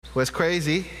Well, it's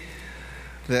crazy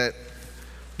that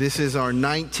this is our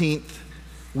 19th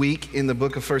week in the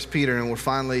book of 1 Peter, and we're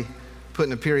finally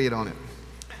putting a period on it.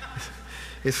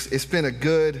 It's been a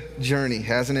good journey,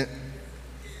 hasn't it?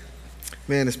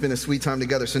 Man, it's been a sweet time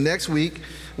together. So next week,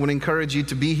 I want to encourage you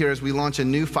to be here as we launch a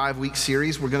new 5-week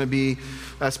series. We're going to be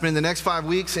spending the next 5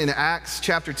 weeks in Acts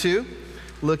chapter 2,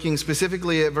 looking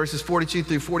specifically at verses 42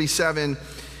 through 47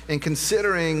 and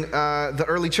considering the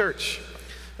early church.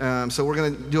 So we're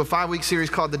going to do a 5-week series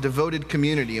called The Devoted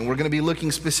Community, and we're going to be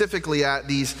looking specifically at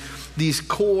these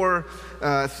core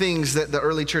things that the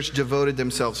early church devoted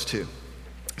themselves to.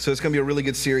 So it's going to be a really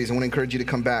good series. I want to encourage you to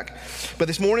come back. But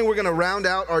this morning we're going to round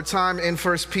out our time in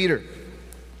 1 Peter.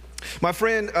 My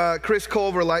friend Chris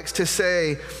Culver likes to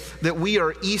say that we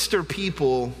are Easter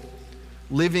people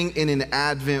living in an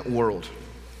Advent world.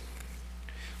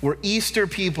 We're Easter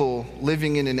people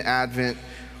living in an Advent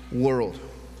world.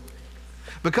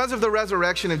 Because of the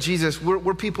resurrection of Jesus,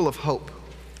 we're people of hope.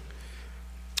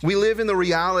 We live in the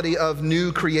reality of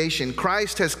new creation.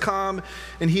 Christ has come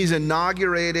and he's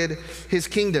inaugurated his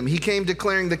kingdom. He came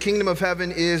declaring the kingdom of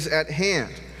heaven is at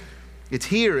hand. It's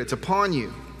here, it's upon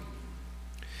you.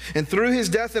 And through his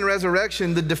death and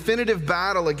resurrection, the definitive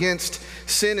battle against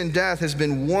sin and death has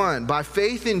been won. By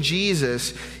faith in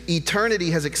Jesus,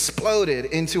 eternity has exploded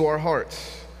into our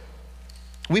hearts.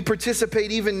 We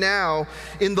participate even now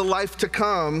in the life to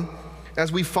come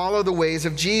as we follow the ways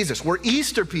of Jesus. We're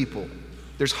Easter people.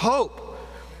 There's hope.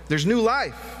 There's new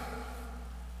life.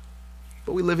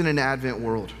 But we live in an Advent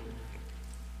world.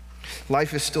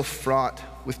 Life is still fraught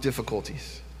with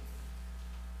difficulties.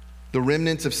 The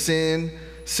remnants of sin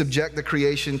subject the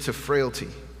creation to frailty.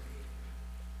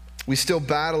 We still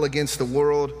battle against the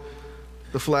world,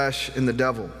 the flesh, and the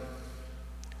devil.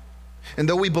 And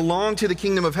though we belong to the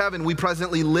kingdom of heaven, we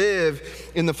presently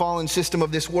live in the fallen system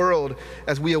of this world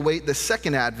as we await the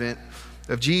second advent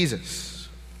of Jesus.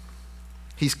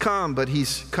 He's come, but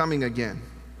he's coming again.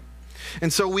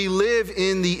 And so we live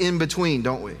in the in-between,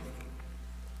 don't we?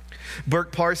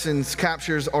 Burke Parsons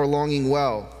captures our longing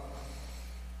well.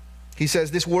 He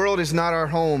says, "This world is not our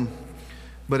home,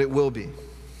 but it will be."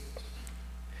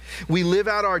 We live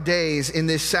out our days in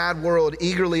this sad world,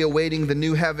 eagerly awaiting the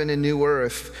new heaven and new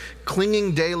earth,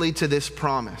 clinging daily to this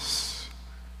promise.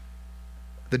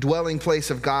 The dwelling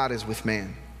place of God is with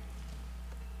man.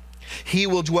 He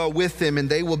will dwell with them, and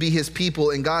they will be his people,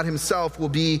 and God himself will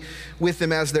be with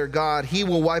them as their God. He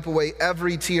will wipe away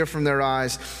every tear from their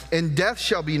eyes, and death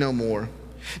shall be no more.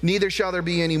 Neither shall there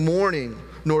be any mourning,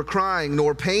 nor crying,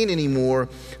 nor pain anymore,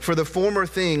 for the former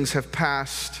things have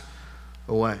passed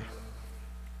away.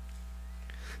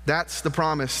 That's the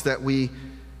promise that we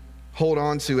hold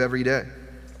on to every day.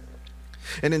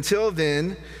 And until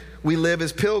then, we live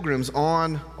as pilgrims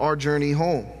on our journey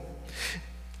home.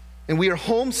 And we are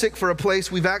homesick for a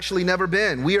place we've actually never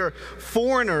been. We are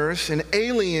foreigners and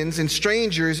aliens and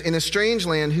strangers in a strange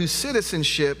land whose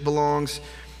citizenship belongs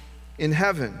in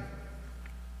heaven.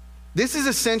 This is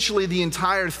essentially the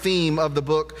entire theme of the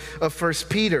book of 1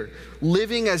 Peter,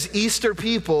 living as Easter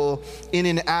people in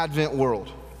an Advent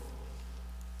world.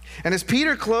 And as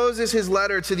Peter closes his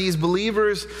letter to these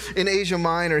believers in Asia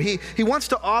Minor, he wants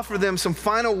to offer them some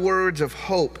final words of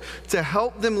hope to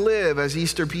help them live as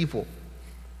Easter people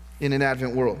in an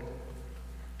Advent world.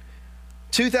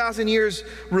 2,000 years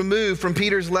removed from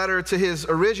Peter's letter to his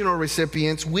original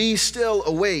recipients, we still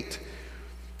await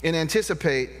and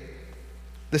anticipate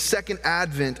the second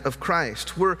advent of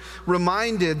Christ. We're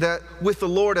reminded that with the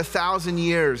Lord 1,000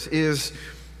 years is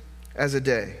as a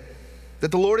day. That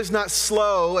the Lord is not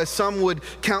slow, as some would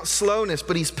count slowness,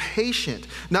 but he's patient,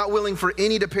 not willing for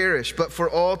any to perish, but for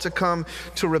all to come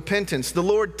to repentance. The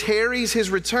Lord tarries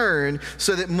his return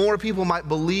so that more people might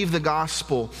believe the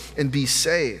gospel and be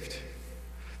saved.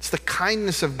 It's the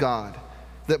kindness of God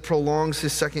that prolongs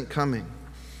his second coming.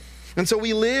 And so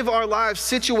we live our lives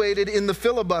situated in the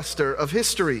filibuster of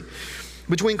history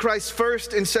between Christ's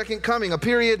first and second coming, a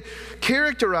period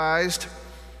characterized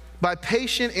by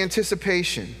patient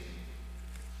anticipation.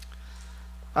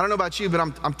 I don't know about you, but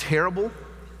I'm terrible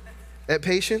at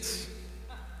patience,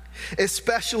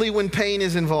 especially when pain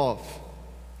is involved.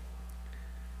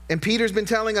 And Peter's been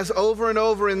telling us over and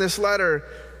over in this letter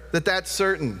that that's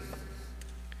certain.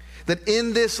 That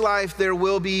in this life there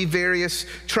will be various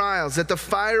trials, that the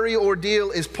fiery ordeal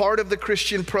is part of the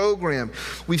Christian program.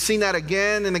 We've seen that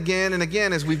again and again and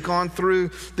again as we've gone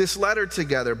through this letter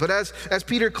together. But as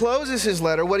Peter closes his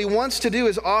letter, what he wants to do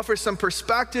is offer some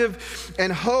perspective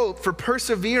and hope for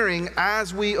persevering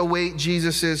as we await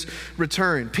Jesus'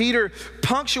 return. Peter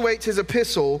punctuates his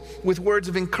epistle with words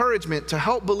of encouragement to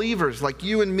help believers like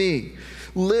you and me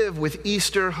live with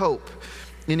Easter hope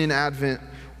in an Advent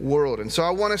world. And so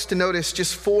I want us to notice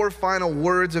just 4 final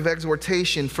words of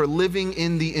exhortation for living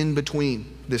in the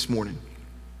in-between this morning.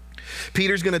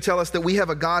 Peter's going to tell us that we have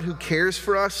a God who cares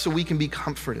for us so we can be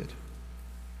comforted.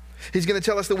 He's going to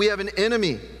tell us that we have an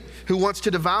enemy who wants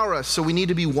to devour us, so we need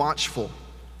to be watchful.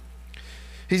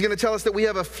 He's going to tell us that we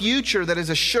have a future that is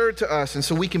assured to us, and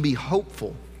so we can be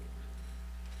hopeful.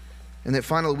 And that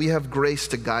finally we have grace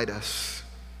to guide us,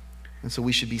 and so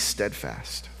we should be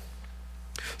steadfast.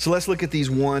 So let's look at these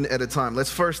one at a time.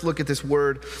 Let's first look at this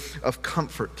word of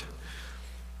comfort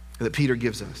that Peter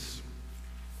gives us.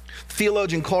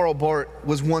 Theologian Karl Barth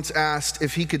was once asked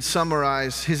if he could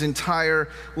summarize his entire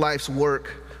life's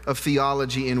work of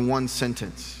theology in one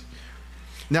sentence.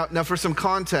 Now for some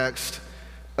context,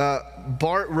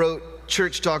 Barth wrote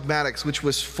Church Dogmatics, which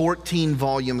was 14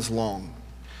 volumes long.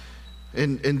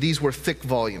 And these were thick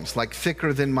volumes, like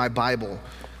thicker than my Bible.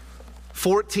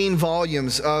 14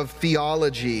 volumes of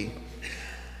theology.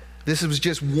 This was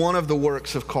just one of the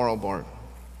works of Karl Barth.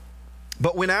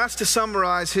 But when asked to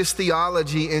summarize his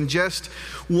theology in just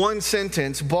one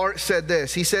sentence, Barth said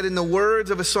this. He said, in the words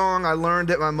of a song I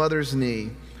learned at my mother's knee,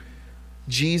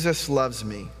 Jesus loves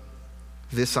me,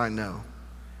 this I know,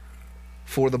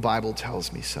 for the Bible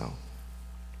tells me so.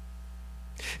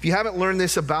 If you haven't learned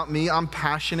this about me, I'm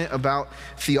passionate about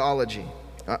theology.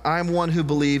 I'm one who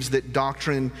believes that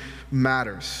doctrine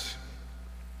matters.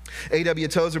 A.W.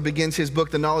 Tozer begins his book,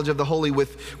 The Knowledge of the Holy,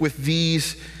 with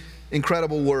these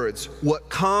incredible words. What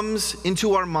comes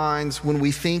into our minds when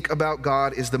we think about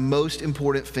God is the most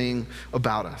important thing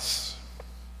about us.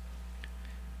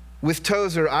 With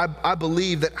Tozer, I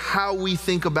believe that how we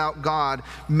think about God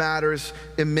matters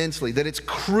immensely, that it's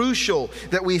crucial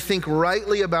that we think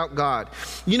rightly about God.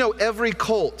 You know, every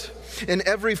cult and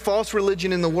every false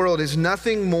religion in the world is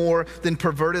nothing more than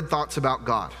perverted thoughts about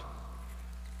God.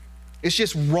 It's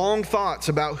just wrong thoughts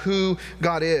about who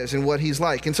God is and what He's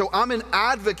like. And so I'm an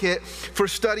advocate for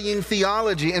studying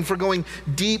theology and for going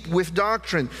deep with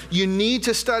doctrine. You need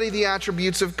to study the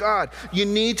attributes of God. You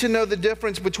need to know the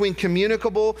difference between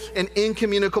communicable and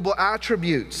incommunicable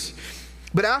attributes.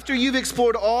 But after you've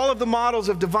explored all of the models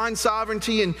of divine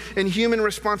sovereignty and human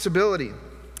responsibility,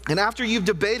 and after you've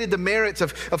debated the merits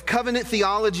of covenant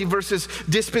theology versus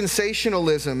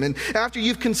dispensationalism, and after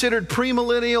you've considered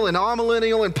premillennial and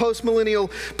amillennial and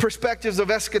postmillennial perspectives of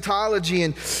eschatology,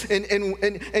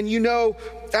 and you know,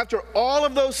 after all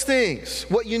of those things,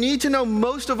 what you need to know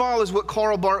most of all is what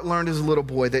Karl Barth learned as a little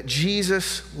boy, that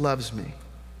Jesus loves me.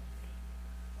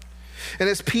 And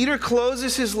as Peter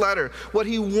closes his letter, what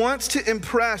he wants to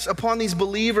impress upon these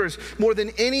believers more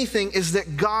than anything is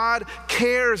that God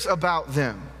cares about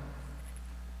them.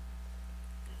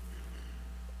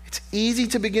 It's easy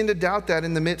to begin to doubt that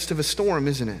in the midst of a storm,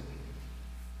 isn't it?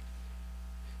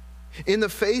 In the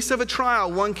face of a trial,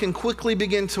 one can quickly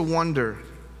begin to wonder,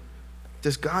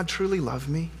 does God truly love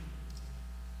me?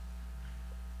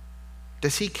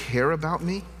 Does He care about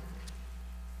me?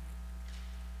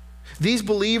 These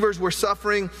believers were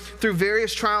suffering through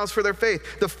various trials for their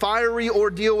faith. The fiery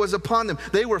ordeal was upon them.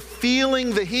 They were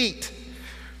feeling the heat.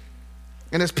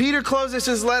 And as Peter closes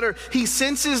his letter, he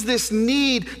senses this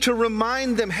need to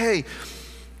remind them, hey,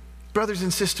 brothers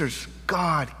and sisters,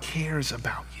 God cares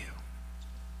about you.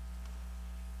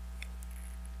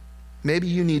 Maybe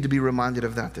you need to be reminded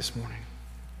of that this morning.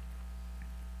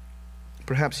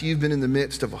 Perhaps you've been in the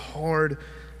midst of a hard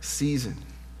season.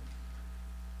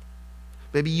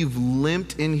 Maybe you've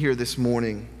limped in here this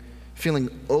morning feeling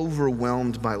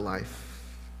overwhelmed by life.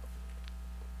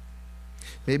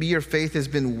 Maybe your faith has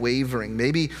been wavering.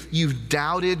 Maybe you've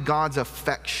doubted God's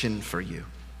affection for you.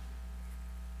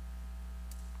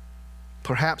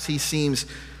 Perhaps He seems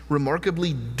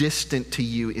remarkably distant to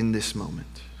you in this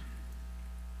moment.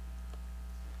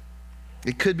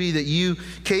 It could be that you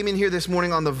came in here this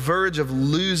morning on the verge of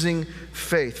losing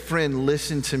faith. Friend,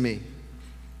 listen to me.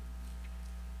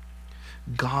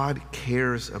 God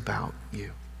cares about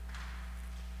you.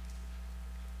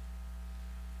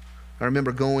 I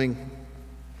remember going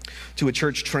to a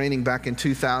church training back in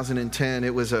 2010.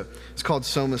 It's called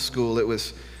Soma School. It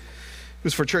was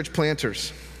for church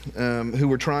planters who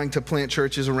were trying to plant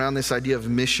churches around this idea of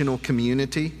missional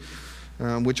community,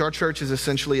 which our church has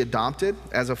essentially adopted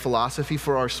as a philosophy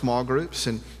for our small groups.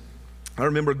 And I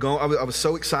remember going, I was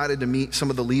so excited to meet some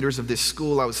of the leaders of this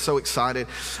school. I was so excited.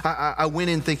 I went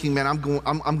in thinking, man, I'm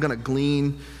going to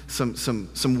glean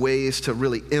some ways to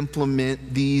really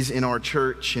implement these in our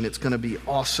church, and it's going to be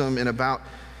awesome. And about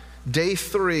day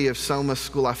 3 of Soma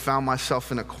School, I found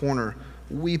myself in a corner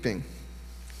weeping.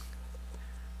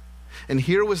 And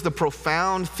here was the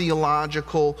profound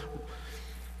theological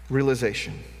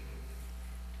realization.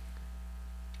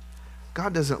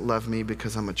 God doesn't love me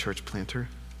because I'm a church planter.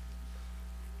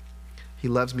 He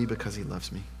loves me because he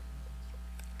loves me.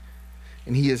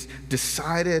 And he has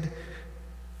decided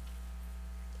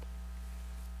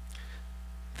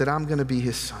that I'm going to be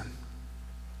his son.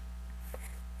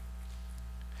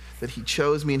 That he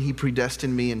chose me and he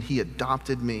predestined me and he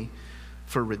adopted me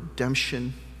for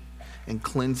redemption and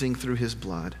cleansing through his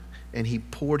blood. And he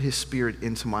poured his Spirit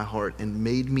into my heart and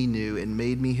made me new and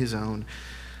made me his own,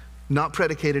 not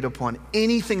predicated upon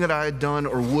anything that I had done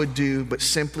or would do, but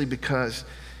simply because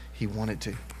he wanted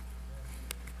to.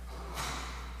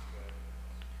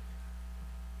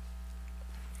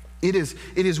 It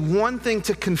is one thing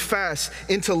to confess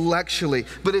intellectually,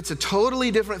 but it's a totally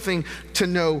different thing to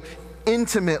know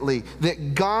intimately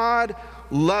that God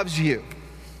loves you.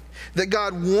 That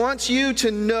God wants you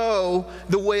to know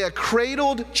the way a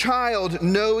cradled child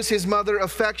knows his mother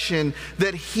affection,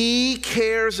 that he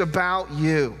cares about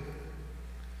you.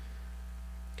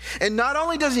 And not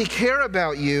only does he care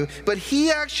about you, but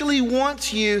he actually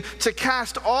wants you to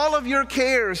cast all of your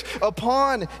cares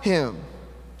upon him.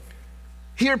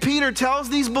 Here Peter tells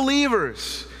these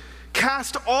believers,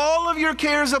 cast all of your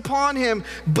cares upon him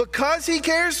because he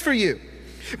cares for you.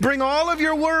 Bring all of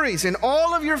your worries and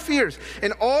all of your fears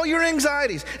and all your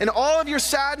anxieties and all of your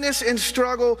sadness and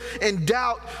struggle and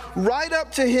doubt right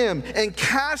up to him and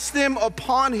cast them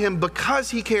upon him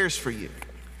because he cares for you.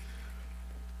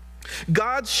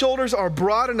 God's shoulders are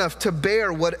broad enough to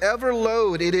bear whatever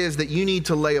load it is that you need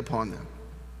to lay upon them.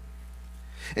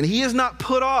 And he is not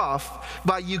put off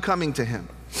by you coming to him.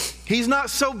 He's not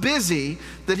so busy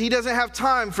that he doesn't have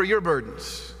time for your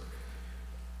burdens.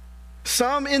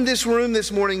 Some in this room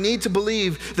this morning need to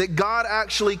believe that God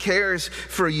actually cares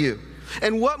for you.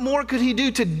 And what more could he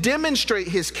do to demonstrate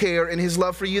his care and his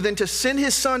love for you than to send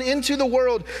his son into the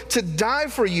world to die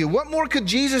for you? What more could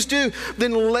Jesus do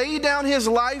than lay down his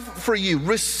life for you?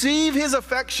 Receive his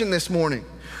affection this morning.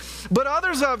 But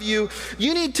others of you,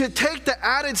 you need to take the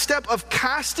added step of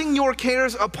casting your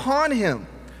cares upon him.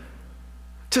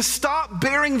 To stop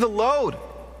bearing the load.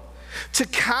 To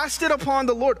cast it upon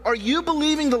the Lord. Are you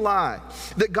believing the lie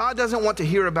that God doesn't want to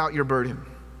hear about your burden?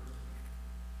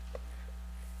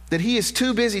 That he is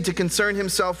too busy to concern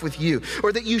himself with you,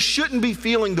 or that you shouldn't be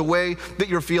feeling the way that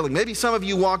you're feeling? Maybe some of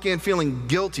you walk in feeling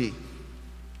guilty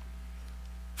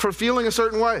for feeling a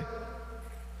certain way.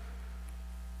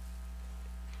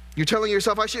 You're telling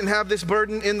yourself, I shouldn't have this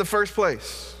burden in the first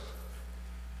place.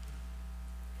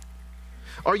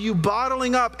 Are you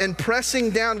bottling up and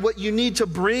pressing down what you need to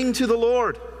bring to the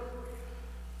Lord?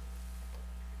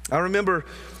 I remember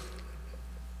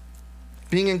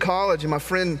being in college and my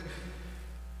friend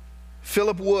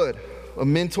Philip Wood, a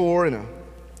mentor and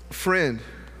a friend,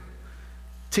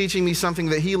 teaching me something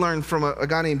that he learned from a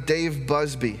guy named Dave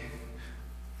Busby.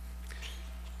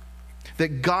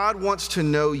 That God wants to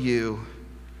know you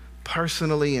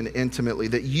personally and intimately,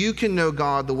 that you can know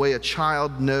God the way a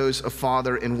child knows a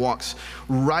father and walks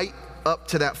right up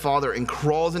to that father and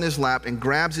crawls in his lap and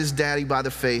grabs his daddy by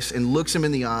the face and looks him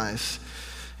in the eyes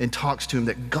and talks to him.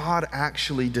 That God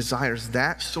actually desires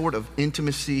that sort of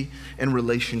intimacy and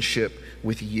relationship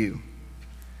with you.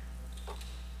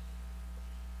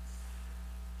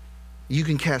 You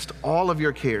can cast all of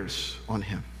your cares on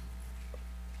him.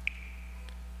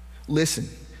 Listen,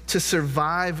 to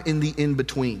survive in the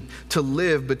in-between, to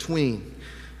live between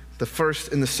the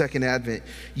first and the second advent,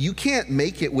 you can't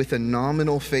make it with a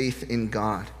nominal faith in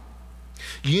God.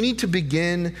 You need to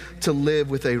begin to live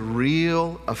with a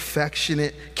real,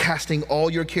 affectionate, casting all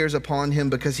your cares upon him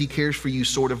because he cares for you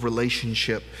sort of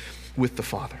relationship with the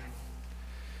Father.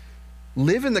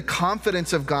 Live in the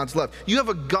confidence of God's love. You have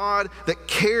a God that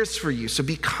cares for you, so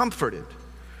be comforted.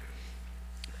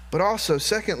 But also,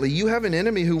 secondly, you have an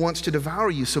enemy who wants to devour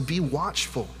you, so be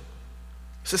watchful.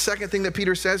 It's the second thing that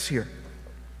Peter says here.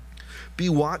 Be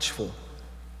watchful.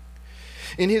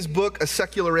 In his book, A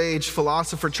Secular Age,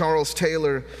 philosopher Charles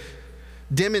Taylor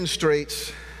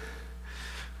demonstrates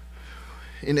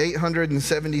in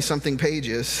 870-something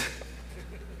pages,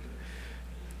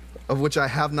 of which I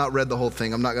have not read the whole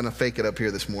thing. I'm not going to fake it up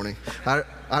here this morning.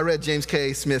 I read James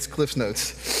K. Smith's Cliff's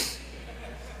Notes.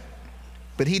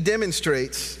 But he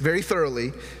demonstrates very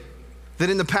thoroughly that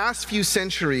in the past few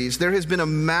centuries, there has been a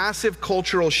massive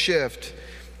cultural shift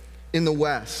in the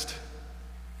West.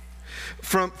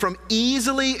 From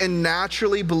easily and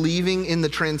naturally believing in the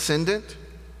transcendent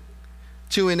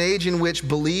to an age in which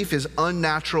belief is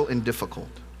unnatural and difficult.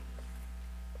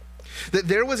 That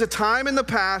there was a time in the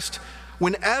past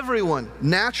when everyone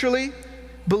naturally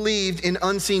believed in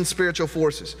unseen spiritual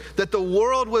forces. That the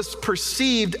world was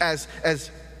perceived as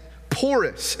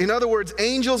porous. In other words,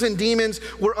 angels and demons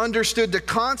were understood to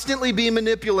constantly be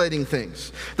manipulating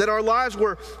things, that our lives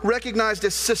were recognized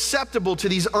as susceptible to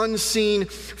these unseen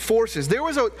forces. There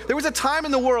was a time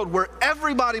in the world where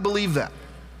everybody believed that.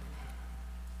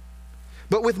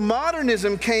 But with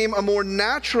modernism came a more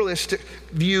naturalistic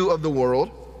view of the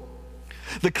world.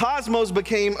 The cosmos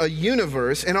became a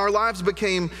universe, and our lives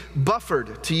became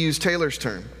buffered, to use Taylor's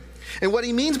term. And what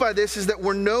he means by this is that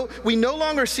we no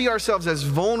longer see ourselves as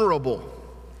vulnerable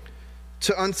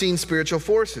to unseen spiritual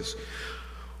forces.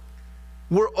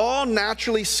 We're all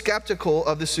naturally skeptical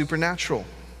of the supernatural.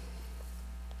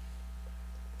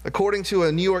 According to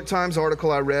a New York Times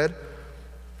article I read,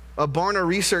 a Barna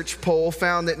research poll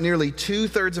found that nearly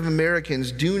 2/3 of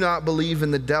Americans do not believe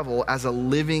in the devil as a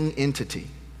living entity.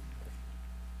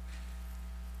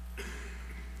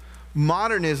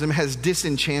 Modernism has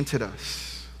disenchanted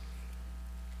us.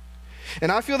 And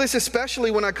I feel this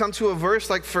especially when I come to a verse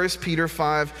like 1 Peter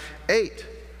 5:8,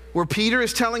 where Peter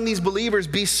is telling these believers,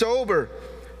 be sober,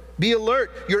 be alert.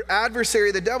 Your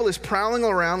adversary, the devil, is prowling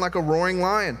around like a roaring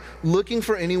lion, looking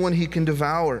for anyone he can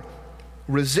devour.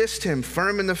 Resist him,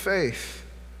 firm in the faith,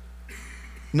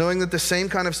 knowing that the same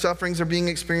kind of sufferings are being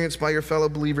experienced by your fellow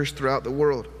believers throughout the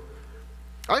world.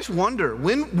 I just wonder,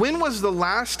 when was the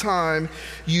last time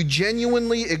you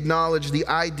genuinely acknowledged the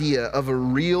idea of a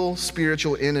real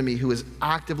spiritual enemy who is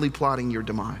actively plotting your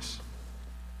demise?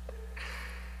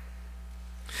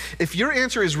 If your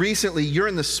answer is recently, you're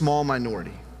in the small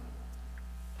minority.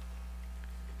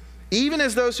 Even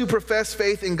as those who profess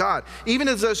faith in God, even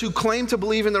as those who claim to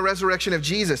believe in the resurrection of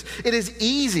Jesus, it is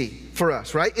easy for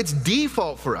us, right? It's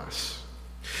default for us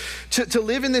to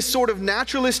live in this sort of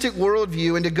naturalistic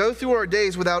worldview and to go through our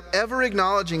days without ever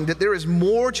acknowledging that there is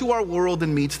more to our world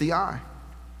than meets the eye.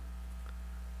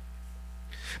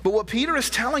 But what Peter is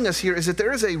telling us here is that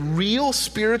there is a real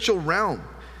spiritual realm,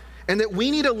 and that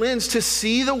we need a lens to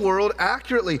see the world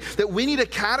accurately, that we need a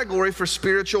category for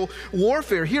spiritual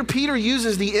warfare. Here Peter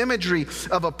uses the imagery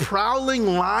of a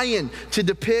prowling lion to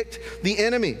depict the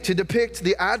enemy, to depict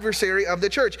the adversary of the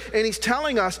church. And he's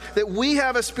telling us that we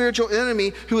have a spiritual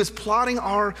enemy who is plotting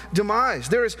our demise.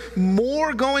 There is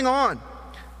more going on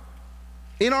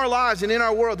in our lives and in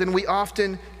our world than we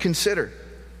often consider.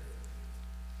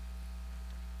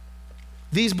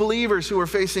 These believers who are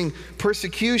facing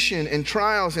persecution and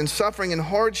trials and suffering and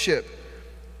hardship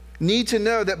need to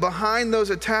know that behind those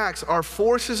attacks are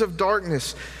forces of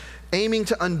darkness aiming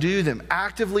to undo them,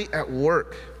 actively at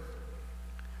work.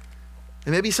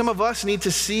 And maybe some of us need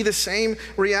to see the same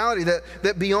reality,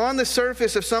 that beyond the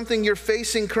surface of something you're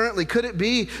facing currently, could it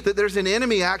be that there's an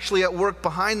enemy actually at work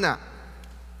behind that?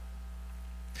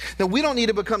 Now, we don't need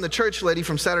to become the church lady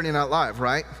from Saturday Night Live,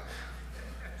 right?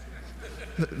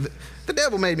 The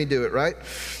devil made me do it, right?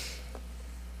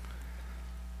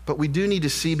 But we do need to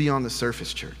see beyond the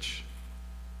surface, church.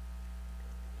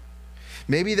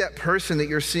 Maybe that person that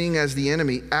you're seeing as the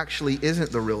enemy actually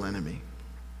isn't the real enemy.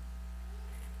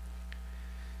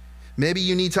 Maybe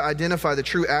you need to identify the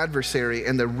true adversary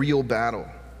and the real battle.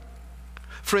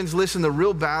 Friends, listen, the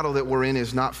real battle that we're in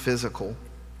is not physical.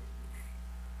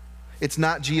 It's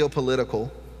not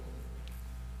geopolitical.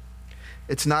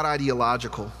 It's not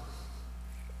ideological.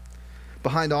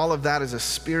 Behind all of that is a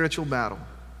spiritual battle.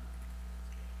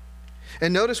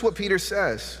 And notice what Peter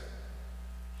says.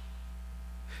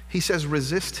 He says,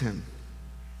 resist him.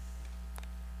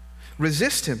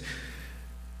 Resist him.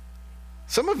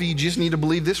 Some of you just need to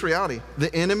believe this reality.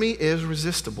 The enemy is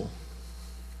resistible.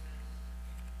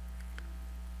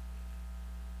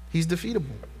 He's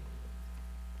defeatable.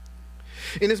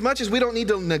 Inasmuch as we don't need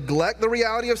to neglect the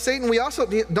reality of Satan, we also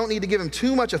don't need to give him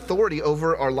too much authority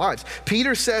over our lives.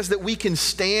 Peter says that we can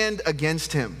stand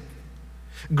against him.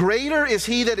 Greater is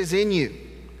he that is in you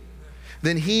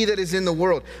than he that is in the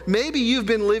world. Maybe you've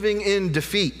been living in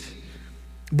defeat.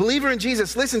 Believer in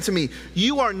Jesus, listen to me.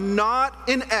 You are not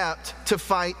inept to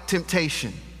fight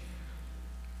temptation.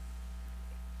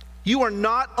 You are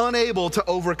not unable to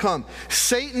overcome.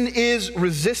 Satan is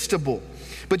resistible.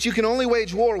 But you can only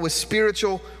wage war with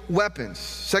spiritual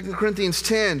weapons. 2 Corinthians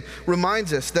 10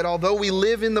 reminds us that although we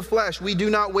live in the flesh, we do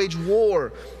not wage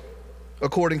war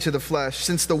according to the flesh,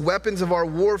 since the weapons of our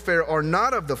warfare are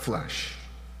not of the flesh,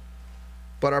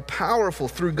 but are powerful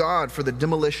through God for the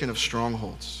demolition of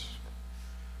strongholds.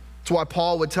 That's why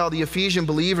Paul would tell the Ephesian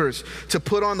believers to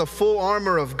put on the full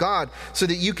armor of God so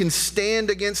that you can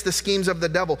stand against the schemes of the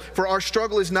devil. For our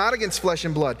struggle is not against flesh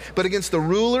and blood, but against the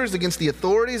rulers, against the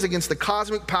authorities, against the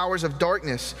cosmic powers of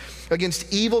darkness,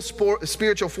 against evil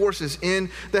spiritual forces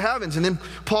in the heavens. And then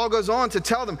Paul goes on to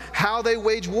tell them how they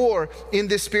wage war in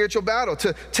this spiritual battle,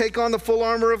 to take on the full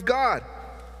armor of God.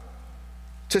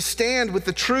 to stand with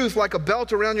the truth like a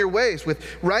belt around your waist, with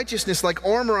righteousness like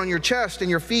armor on your chest, and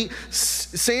your feet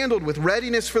sandaled with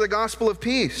readiness for the gospel of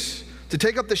peace, to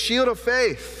take up the shield of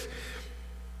faith,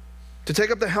 to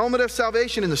take up the helmet of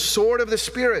salvation and the sword of the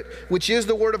Spirit, which is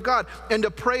the word of God, and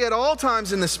to pray at all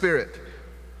times in the Spirit.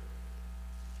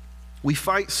 We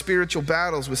fight spiritual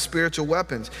battles with spiritual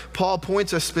weapons. Paul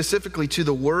points us specifically to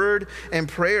the word and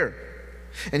prayer.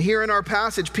 And here in our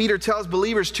passage, Peter tells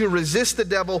believers to resist the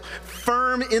devil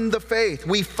firm in the faith.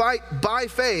 We fight by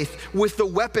faith with the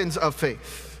weapons of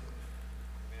faith.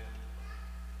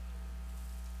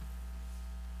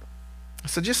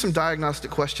 So just some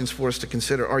diagnostic questions for us to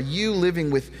consider. Are you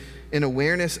living with an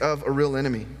awareness of a real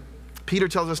enemy? Peter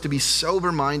tells us to be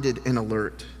sober-minded and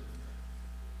alert.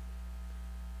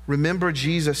 Remember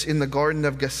Jesus in the Garden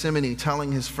of Gethsemane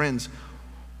telling his friends,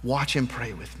 watch and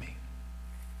pray with me.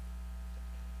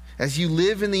 As you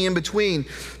live in the in-between,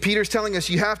 Peter's telling us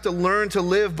you have to learn to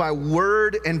live by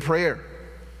word and prayer.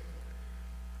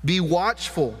 Be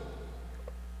watchful.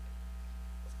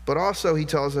 But also, he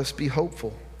tells us, be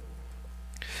hopeful.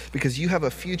 Because you have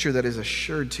a future that is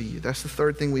assured to you. That's the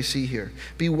third thing we see here.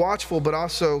 Be watchful, but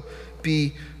also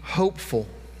be hopeful.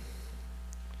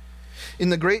 In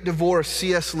The Great Divorce,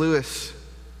 C.S. Lewis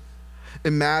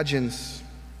imagines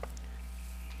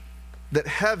that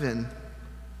heaven,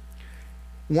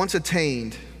 once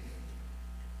attained,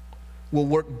 will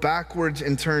work backwards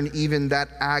and turn even that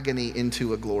agony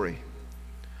into a glory.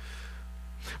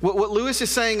 What Lewis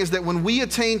is saying is that when we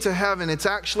attain to heaven, it's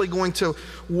actually going to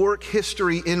work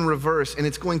history in reverse, and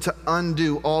it's going to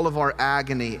undo all of our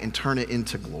agony and turn it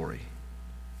into glory.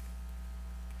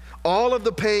 All of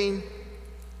the pain,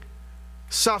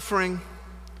 suffering,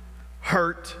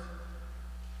 hurt,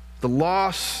 the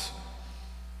loss,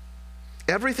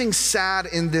 everything sad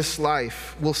in this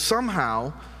life will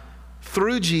somehow,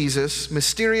 through Jesus,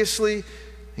 mysteriously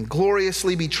and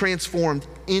gloriously be transformed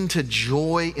into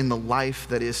joy in the life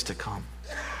that is to come.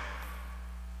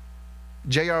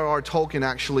 J.R.R. Tolkien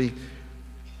actually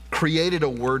created a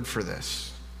word for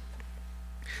this.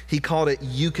 He called it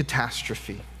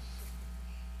eucatastrophe.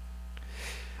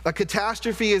 A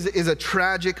catastrophe is a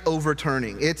tragic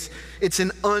overturning. It's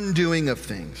an undoing of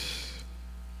things.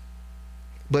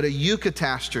 But a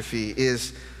eucatastrophe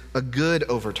is a good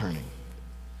overturning.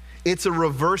 It's a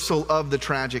reversal of the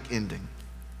tragic ending.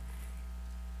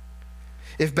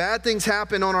 If bad things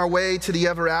happen on our way to the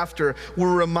ever after,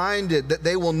 we're reminded that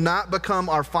they will not become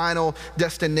our final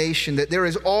destination, that there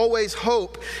is always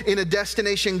hope in a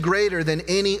destination greater than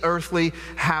any earthly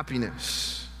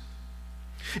happiness.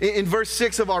 In verse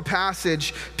 6 of our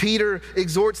passage, Peter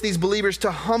exhorts these believers to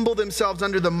humble themselves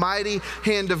under the mighty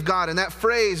hand of God. And that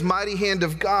phrase, mighty hand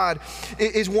of God,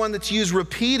 is one that's used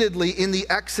repeatedly in the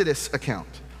Exodus account.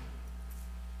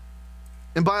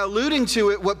 And by alluding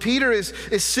to it, what Peter is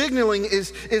signaling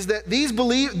is that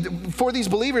for these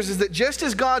believers is that just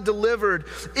as God delivered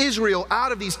Israel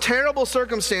out of these terrible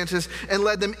circumstances and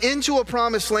led them into a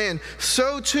promised land,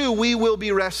 so too we will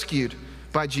be rescued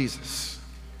by Jesus.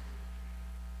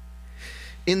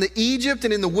 In the Egypt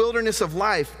and in the wilderness of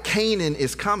life, Canaan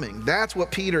is coming. That's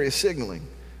what Peter is signaling.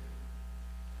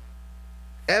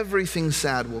 Everything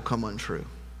sad will come untrue.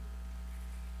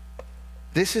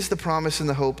 This is the promise and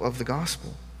the hope of the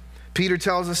gospel. Peter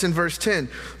tells us in verse 10,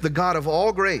 the God of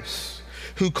all grace,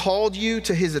 who called you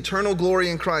to his eternal glory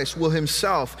in Christ, will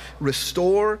himself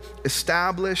restore,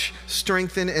 establish,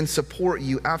 strengthen, and support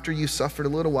you after you suffered a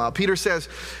little while. Peter says,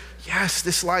 yes,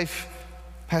 this life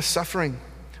has suffering,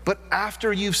 but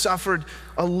after you've suffered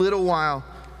a little while,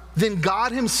 then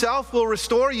God himself will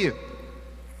restore you.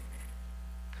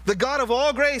 The God of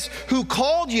all grace who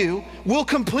called you will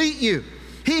complete you.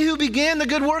 He who began the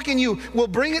good work in you will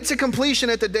bring it to completion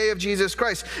at the day of Jesus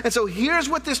Christ. And so here's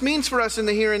what this means for us in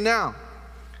the here and now.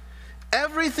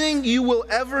 Everything you will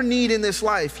ever need in this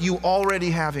life, you already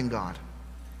have in God.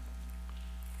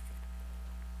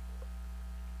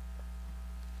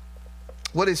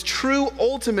 What is true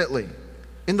ultimately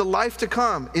in the life to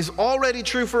come is already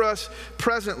true for us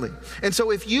presently. And so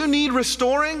if you need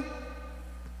restoring,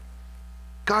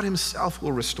 God himself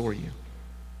will restore you.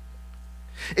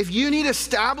 If you need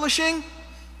establishing,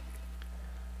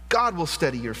 God will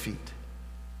steady your feet.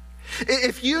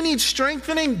 If you need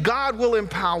strengthening, God will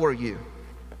empower you.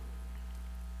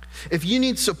 If you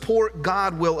need support,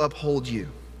 God will uphold you.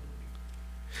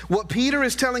 What Peter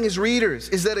is telling his readers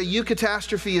is that a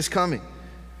eucatastrophe is coming.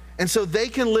 And so they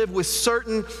can live with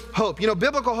certain hope. You know,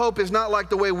 biblical hope is not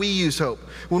like the way we use hope.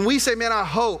 When we say, man, I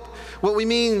hope, what we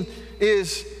mean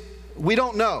is we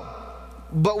don't know,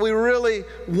 but we really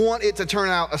want it to turn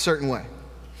out a certain way.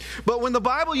 But when the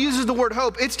Bible uses the word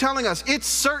hope, it's telling us it's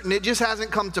certain, it just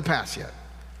hasn't come to pass yet.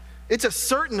 It's a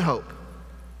certain hope.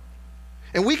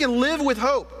 And we can live with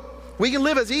hope. We can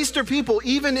live as Easter people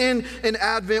even in an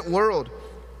Advent world,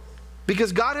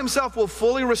 because God himself will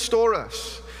fully restore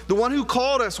us. The one who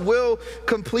called us will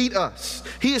complete us.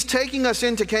 He is taking us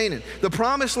into Canaan. The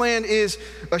promised land is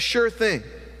a sure thing.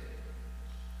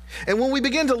 And when we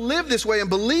begin to live this way and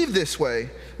believe this way,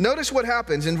 notice what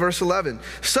happens in verse 11.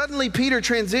 Suddenly Peter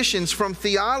transitions from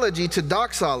theology to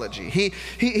doxology.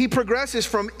 He progresses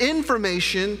from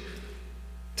information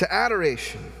to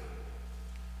adoration.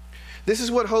 This is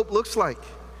what hope looks like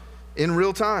in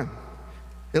real time.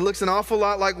 It looks an awful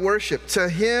lot like worship. To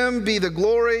him be the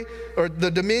glory or the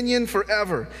dominion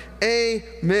forever.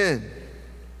 Amen.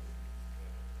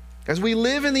 As we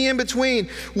live in the in-between,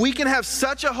 we can have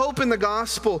such a hope in the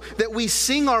gospel that we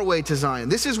sing our way to Zion.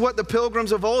 This is what the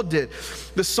pilgrims of old did.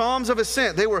 The Psalms of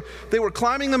Ascent, they were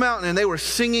climbing the mountain and they were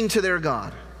singing to their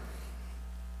God.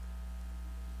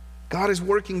 God is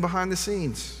working behind the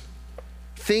scenes.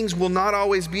 Things will not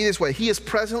always be this way. He is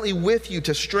presently with you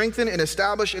to strengthen and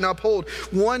establish and uphold.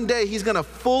 One day he's going to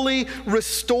fully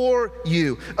restore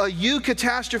you. A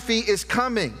catastrophe is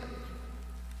coming.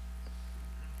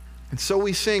 And so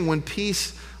we sing, when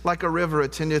peace like a river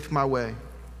attendeth my way,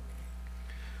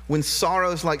 when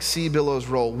sorrows like sea billows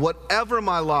roll, whatever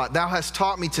my lot, thou hast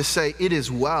taught me to say, it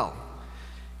is well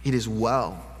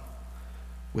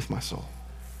with my soul.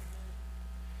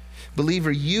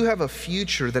 Believer, you have a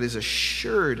future that is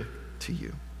assured to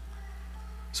you.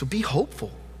 So be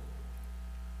hopeful.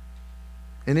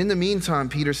 And in the meantime,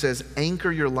 Peter says,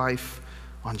 anchor your life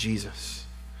on Jesus.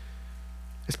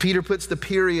 As Peter puts the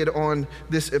period on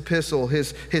this epistle,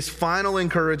 his final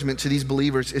encouragement to these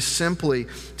believers is simply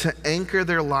to anchor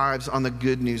their lives on the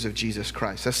good news of Jesus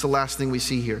Christ. That's the last thing we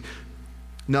see here.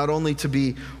 Not only to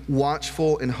be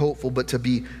watchful and hopeful, but to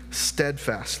be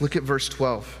steadfast. Look at verse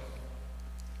 12.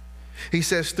 He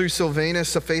says, through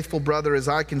Silvanus, a faithful brother as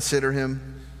I consider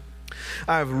him,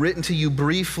 I have written to you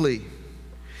briefly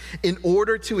in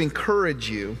order to encourage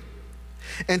you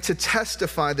and to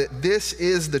testify that this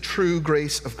is the true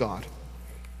grace of God.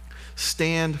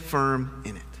 Stand firm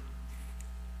in it.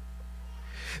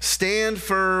 Stand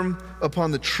firm upon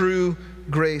the true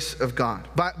grace of God.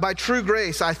 By true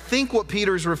grace, I think what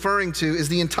Peter is referring to is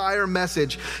the entire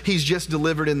message he's just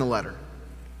delivered in the letter.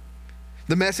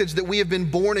 The message that we have been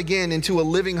born again into a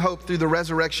living hope through the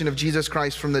resurrection of Jesus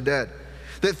Christ from the dead.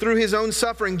 That through his own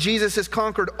suffering, Jesus has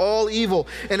conquered all evil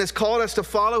and has called us to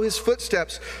follow his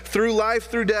footsteps through life,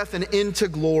 through death, and into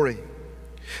glory.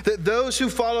 That those who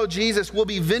follow Jesus will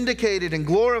be vindicated and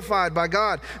glorified by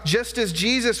God, just as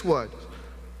Jesus was.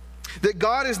 That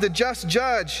God is the just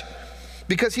judge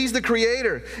because he's the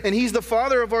creator and he's the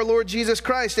Father of our Lord Jesus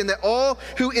Christ, and that all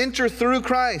who enter through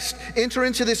Christ enter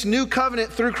into this new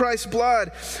covenant through Christ's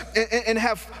blood and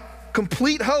have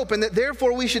complete hope, and that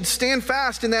therefore we should stand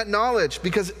fast in that knowledge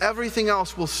because everything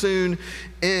else will soon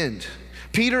end.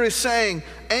 Peter is saying,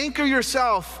 anchor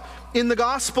yourself in the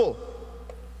gospel.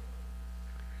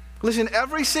 Listen,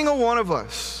 every single one of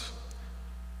us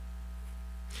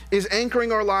is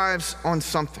anchoring our lives on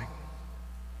something.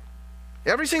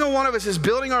 Every single one of us is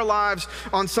building our lives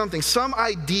on something, some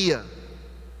idea,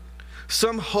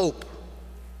 some hope,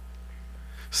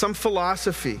 some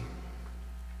philosophy,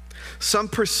 some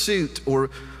pursuit or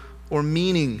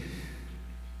meaning,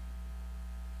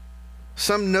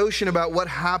 some notion about what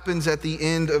happens at the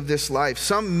end of this life,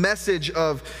 some message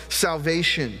of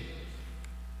salvation.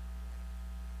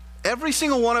 Every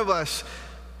single one of us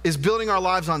is building our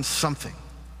lives on something.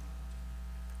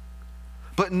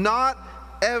 But not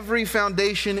every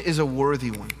foundation is a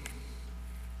worthy one.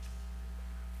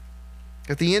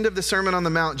 At the end of the Sermon on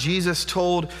the Mount, Jesus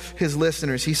told his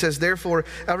listeners, he says, therefore,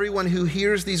 everyone who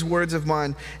hears these words of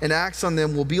mine and acts on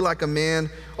them will be like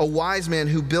a wise man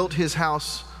who built his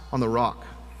house on the rock.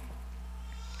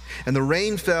 And the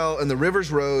rain fell, and the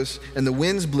rivers rose, and the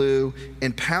winds blew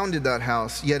and pounded that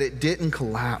house, yet it didn't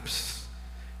collapse,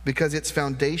 because its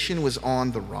foundation was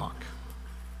on the rock.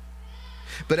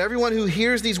 But everyone who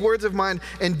hears these words of mine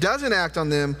and doesn't act on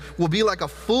them will be like a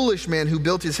foolish man who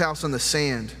built his house on the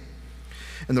sand.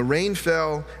 And the rain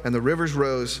fell, and the rivers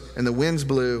rose, and the winds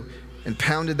blew and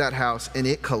pounded that house, and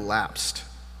it collapsed.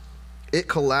 It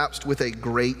collapsed with a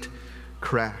great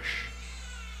crash.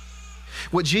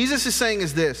 What Jesus is saying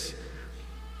is this: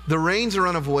 the rains are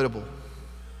unavoidable.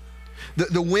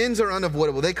 The winds are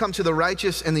unavoidable. They come to the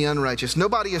righteous and the unrighteous.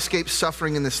 Nobody escapes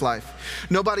suffering in this life.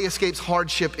 Nobody escapes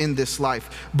hardship in this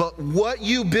life. But what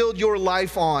you build your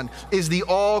life on is the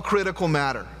all-critical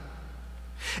matter.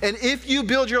 And if you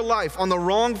build your life on the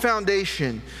wrong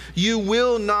foundation, you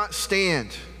will not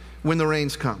stand when the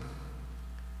rains come.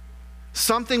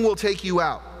 Something will take you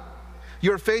out.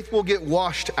 Your faith will get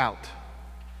washed out.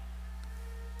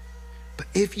 But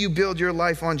if you build your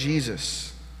life on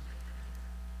Jesus,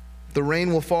 the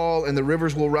rain will fall and the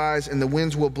rivers will rise and the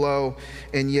winds will blow,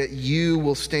 and yet you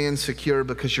will stand secure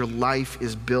because your life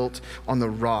is built on the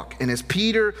rock. And as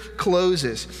Peter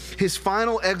closes, his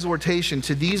final exhortation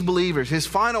to these believers, his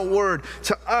final word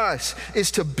to us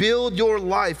is to build your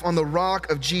life on the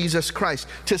rock of Jesus Christ,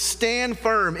 to stand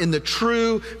firm in the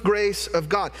true grace of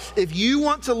God. If you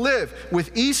want to live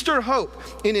with Easter hope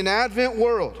in an Advent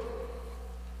world,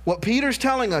 what Peter's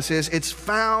telling us is it's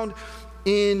found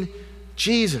in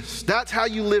Jesus. That's how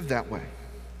you live that way.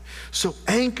 So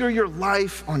anchor your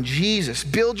life on Jesus.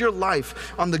 Build your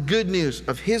life on the good news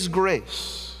of His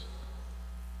grace,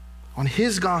 on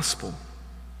His gospel.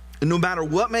 And no matter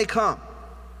what may come,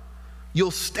 you'll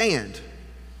stand.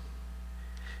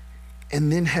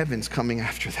 And then heaven's coming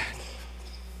after that.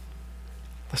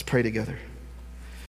 Let's pray together.